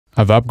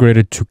I've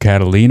upgraded to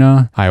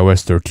Catalina,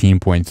 iOS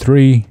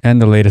 13.3,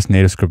 and the latest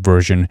NativeScript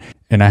version,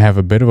 and I have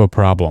a bit of a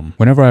problem.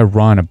 Whenever I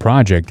run a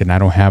project and I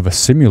don't have a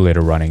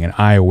simulator running, an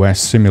iOS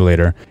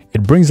simulator,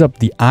 it brings up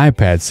the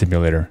iPad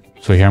simulator.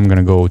 So here I'm going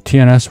to go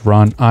TNS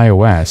run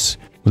iOS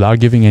without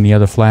giving any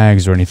other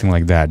flags or anything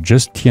like that,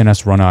 just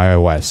TNS run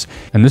iOS.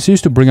 And this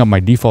used to bring up my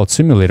default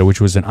simulator,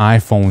 which was an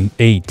iPhone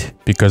 8,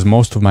 because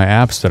most of my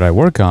apps that I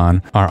work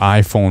on are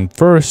iPhone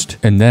first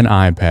and then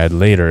iPad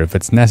later if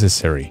it's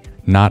necessary,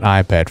 not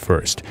iPad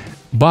first.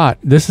 But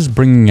this is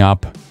bringing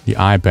up the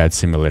iPad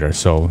simulator,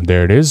 so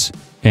there it is.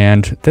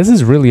 And this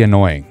is really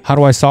annoying. How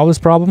do I solve this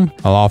problem?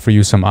 I'll offer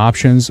you some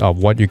options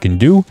of what you can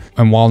do.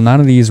 And while none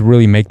of these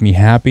really make me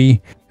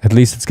happy, at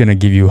least it's going to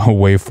give you a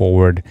way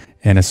forward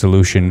and a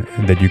solution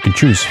that you can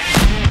choose.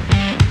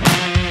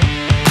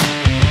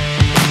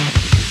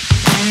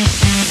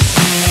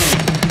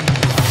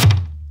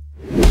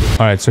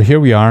 All right, so here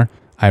we are.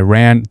 I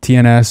ran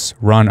TNS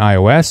run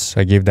iOS.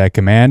 I gave that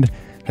command,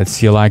 that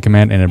CLI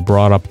command, and it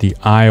brought up the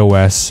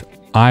iOS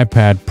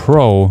iPad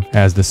Pro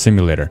as the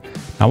simulator.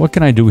 Now, what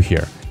can I do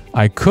here?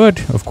 I could,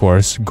 of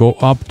course, go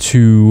up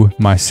to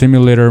my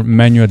simulator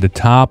menu at the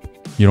top.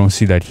 You don't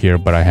see that here,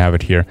 but I have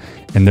it here.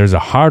 And there's a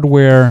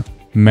hardware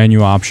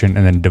menu option,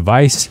 and then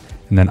device,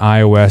 and then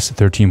iOS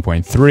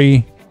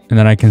 13.3, and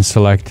then I can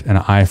select an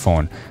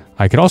iPhone.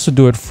 I could also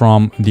do it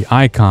from the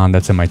icon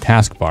that's in my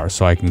taskbar.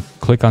 So I can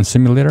click on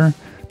simulator,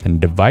 then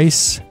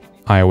device,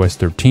 iOS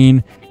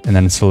 13, and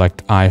then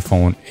select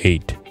iPhone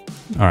 8.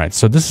 All right,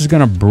 so this is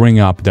gonna bring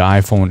up the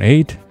iPhone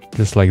 8,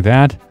 just like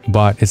that,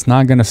 but it's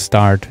not gonna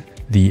start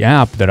the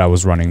app that I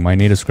was running, my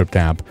NativeScript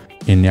app,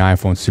 in the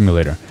iPhone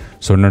simulator.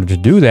 So in order to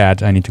do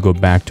that, I need to go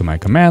back to my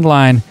command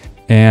line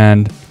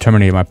and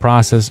terminate my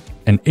process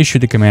and issue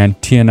the command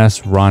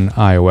TNS run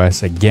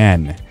iOS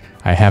again.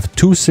 I have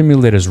two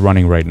simulators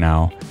running right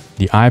now,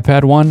 the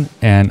iPad one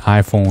and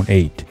iPhone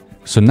 8.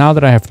 So now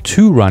that I have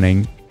two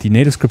running, the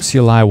NativeScript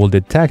CLI will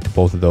detect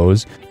both of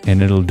those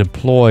and it'll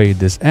deploy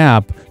this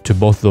app to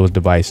both of those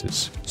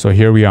devices. So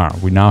here we are.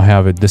 We now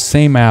have the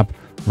same app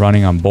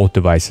running on both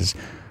devices.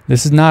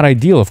 This is not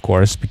ideal, of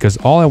course, because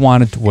all I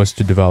wanted was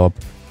to develop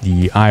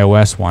the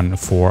iOS one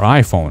for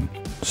iPhone.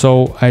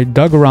 So I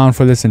dug around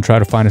for this and tried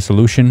to find a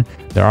solution.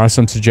 There are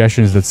some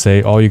suggestions that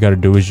say all you got to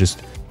do is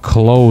just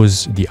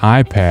close the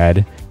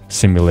iPad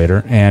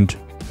simulator and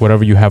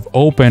whatever you have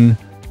open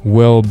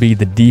will be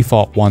the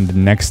default one the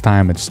next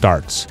time it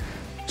starts.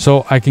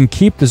 So I can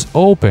keep this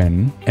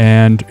open,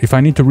 and if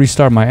I need to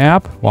restart my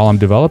app while I'm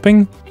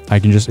developing, I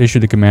can just issue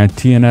the command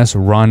TNS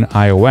run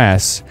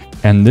iOS,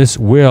 and this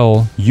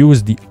will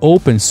use the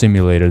open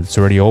simulator that's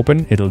already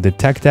open. It'll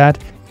detect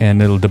that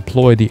and it'll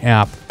deploy the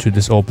app to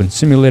this open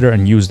simulator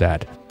and use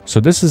that. So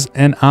this is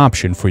an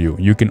option for you.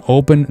 You can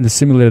open the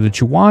simulator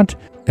that you want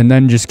and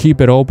then just keep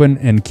it open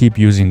and keep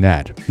using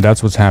that.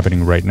 That's what's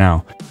happening right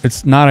now.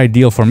 It's not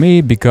ideal for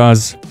me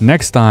because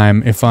next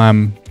time, if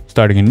I'm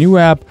starting a new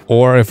app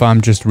or if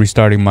I'm just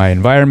restarting my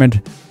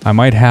environment, I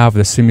might have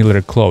the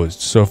simulator closed.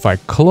 So if I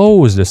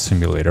close the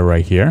simulator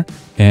right here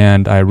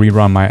and I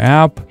rerun my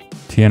app,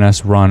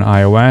 TNS run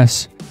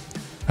iOS,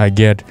 I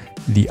get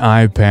the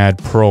iPad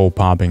Pro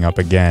popping up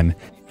again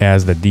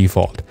as the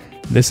default.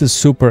 This is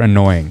super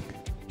annoying.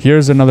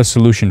 Here's another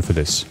solution for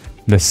this.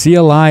 The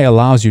CLI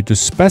allows you to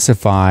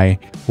specify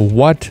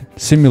what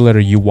simulator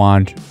you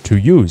want to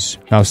use.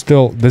 Now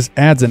still, this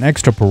adds an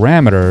extra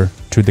parameter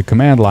to the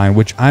command line,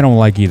 which I don't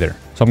like either.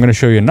 So I'm going to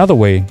show you another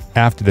way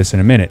after this in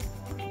a minute.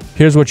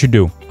 Here's what you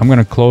do. I'm going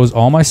to close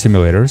all my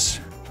simulators.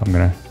 I'm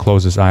going to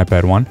close this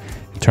iPad one,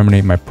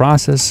 terminate my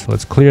process.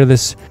 Let's clear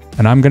this.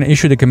 And I'm going to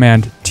issue the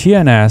command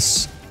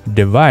TNS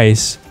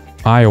device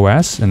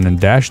iOS and then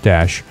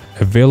 --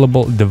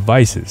 available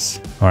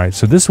devices. All right,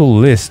 so this will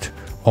list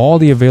all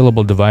the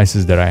available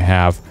devices that I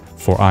have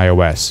for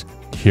iOS.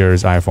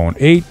 Here's iPhone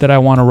 8 that I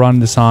want to run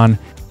this on,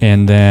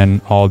 and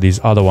then all these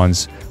other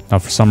ones. Now,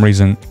 for some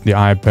reason, the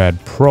iPad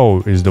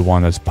Pro is the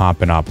one that's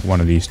popping up, one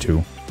of these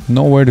two.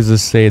 Nowhere does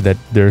this say that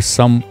there's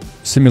some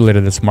simulator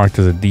that's marked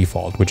as a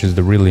default, which is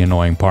the really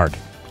annoying part.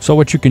 So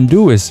what you can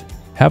do is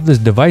have this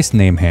device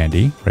name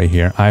handy right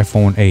here,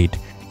 iPhone 8,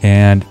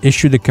 and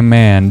issue the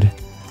command.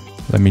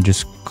 Let me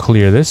just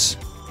clear this.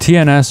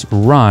 TNS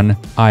run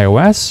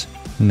iOS,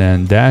 and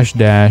then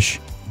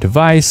 --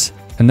 device,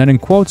 and then in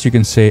quotes you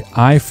can say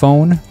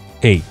iPhone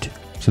 8.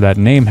 So that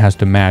name has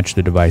to match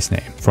the device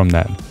name from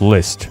that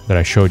list that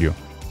I showed you.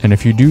 And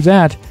if you do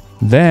that,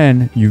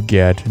 then you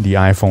get the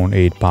iPhone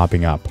 8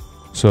 popping up.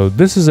 So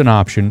this is an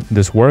option.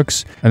 This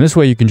works. And this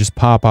way you can just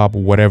pop up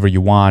whatever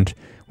you want,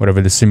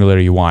 whatever the simulator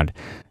you want.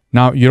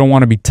 Now, you don't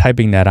want to be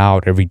typing that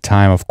out every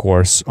time, of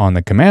course, on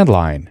the command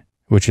line,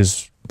 which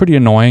is pretty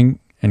annoying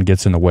and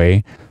gets in the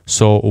way.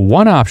 So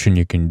one option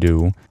you can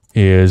do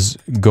is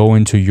go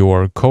into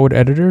your code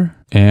editor,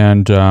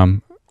 and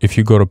if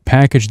you go to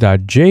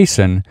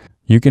package.json,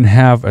 you can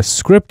have a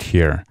script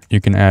here.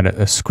 You can add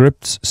a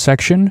scripts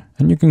section,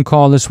 and you can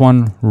call this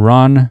one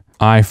run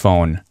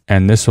iPhone,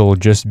 and this will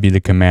just be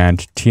the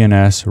command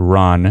TNS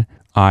run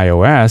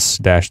iOS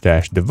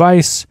 --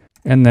 device,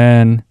 and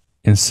then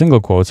in single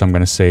quotes, I'm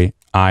going to say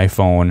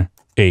iPhone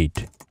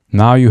 8.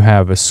 Now you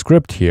have a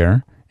script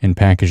here in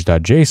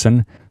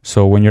package.json.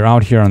 So when you're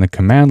out here on the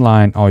command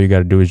line, all you got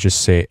to do is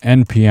just say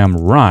npm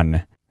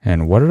run.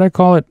 And what did I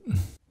call it?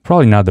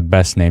 Probably not the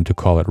best name to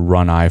call it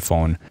run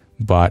iPhone,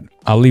 but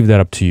I'll leave that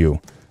up to you.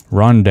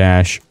 Run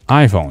dash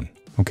iPhone.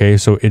 Okay,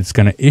 so it's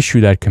going to issue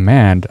that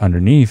command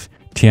underneath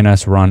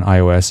tns run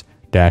iOS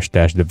dash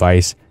dash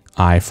device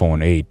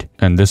iPhone 8.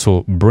 And this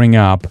will bring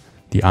up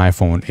the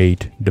iPhone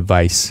 8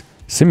 device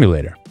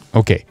simulator.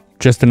 Okay,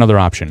 just another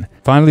option.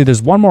 Finally,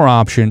 there's one more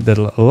option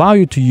that'll allow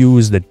you to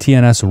use the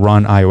tns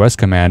run iOS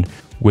command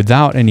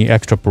without any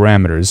extra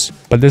parameters.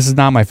 But this is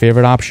not my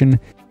favorite option,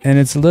 and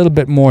it's a little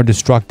bit more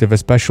destructive,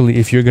 especially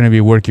if you're going to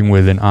be working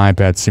with an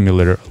iPad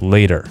simulator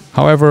later.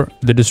 However,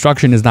 the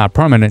destruction is not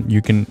permanent.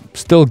 You can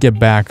still get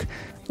back.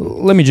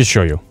 Let me just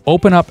show you.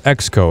 Open up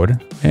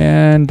Xcode,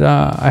 and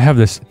I have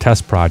this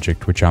test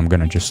project, which I'm going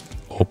to just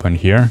open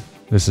here.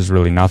 This is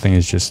really nothing.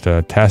 It's just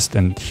a test.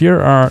 And here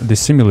are the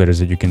simulators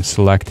that you can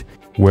select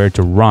where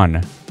to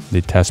run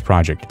the test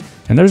project.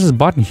 And there's this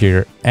button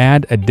here,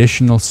 add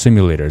additional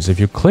simulators. If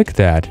you click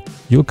that,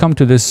 you'll come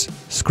to this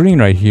screen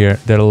right here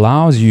that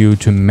allows you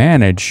to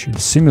manage the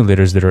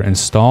simulators that are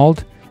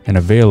installed and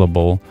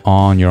available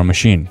on your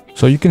machine.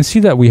 So you can see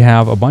that we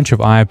have a bunch of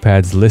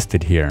iPads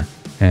listed here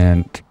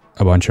and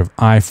a bunch of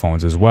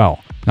iPhones as well.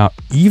 Now,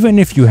 even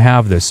if you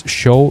have this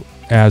show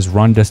as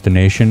run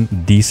destination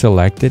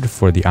deselected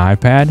for the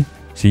iPad,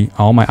 see,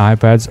 all my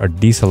iPads are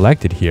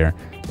deselected here,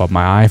 but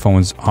my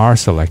iPhones are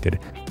selected.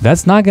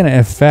 That's not going to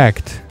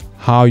affect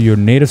how your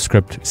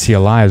NativeScript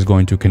CLI is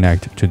going to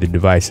connect to the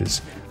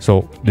devices.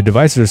 So the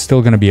devices are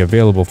still going to be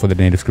available for the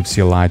NativeScript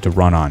CLI to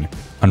run on.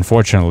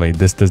 Unfortunately,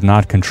 this does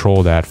not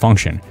control that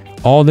function.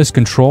 All this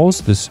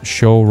controls, this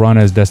show run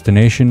as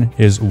destination,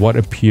 is what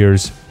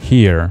appears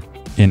here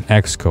in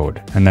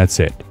Xcode, and that's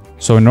it.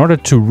 So in order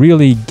to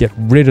really get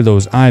rid of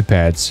those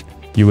iPads,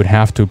 you would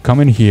have to come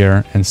in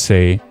here and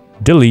say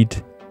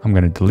delete. I'm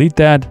going to delete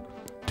that,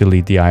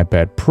 delete the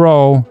iPad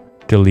Pro,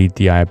 delete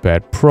the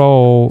iPad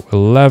Pro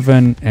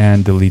 11,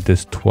 and delete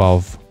this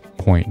 12.9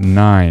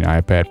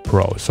 iPad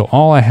Pro. So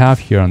all I have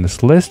here on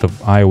this list of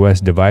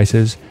iOS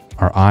devices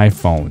are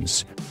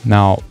iPhones.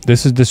 Now,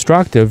 this is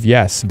destructive,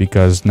 yes,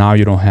 because now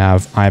you don't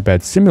have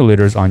iPad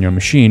simulators on your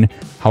machine.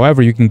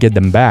 However, you can get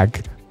them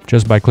back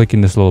just by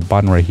clicking this little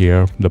button right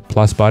here, the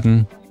plus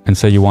button, and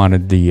say you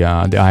wanted the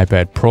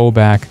iPad Pro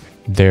back.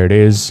 There it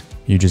is.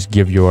 You just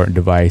give your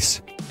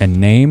device a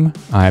name,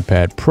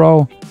 iPad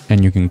Pro,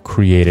 and you can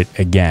create it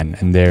again,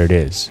 and there it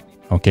is.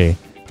 Okay,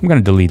 I'm going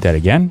to delete that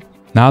again.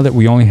 Now that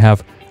we only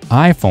have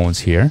iPhones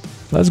here,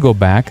 let's go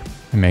back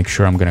and make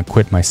sure I'm going to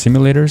quit my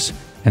simulators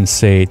and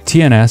say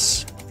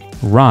tns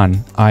run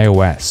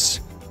iOS.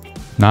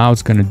 Now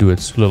it's going to do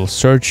its little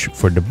search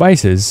for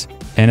devices,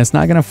 and it's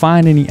not going to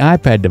find any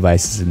iPad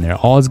devices in there.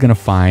 All it's going to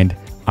find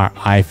are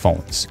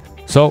iPhones.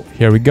 So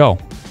here we go.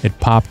 It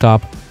popped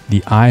up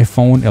the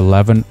iPhone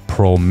 11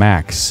 Pro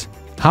Max.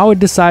 How it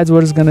decides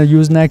what it's going to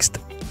use next,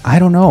 I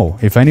don't know.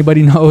 If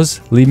anybody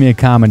knows, leave me a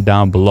comment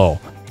down below.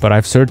 But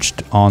I've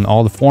searched on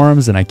all the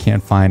forums and I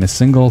can't find a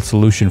single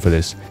solution for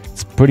this.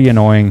 It's pretty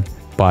annoying,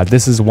 but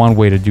this is one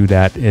way to do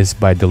that, is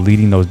by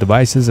deleting those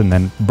devices and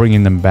then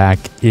bringing them back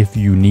if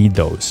you need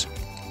those.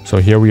 So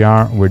here we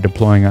are, we're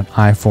deploying an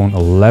iPhone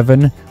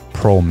 11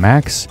 Pro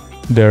Max.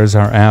 There's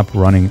our app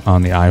running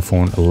on the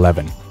iPhone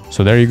 11.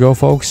 So there you go,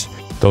 folks.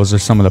 Those are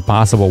some of the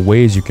possible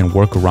ways you can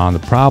work around the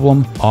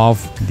problem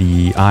of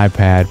the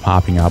iPad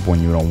popping up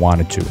when you don't want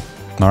it to.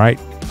 All right,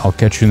 I'll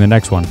catch you in the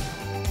next one.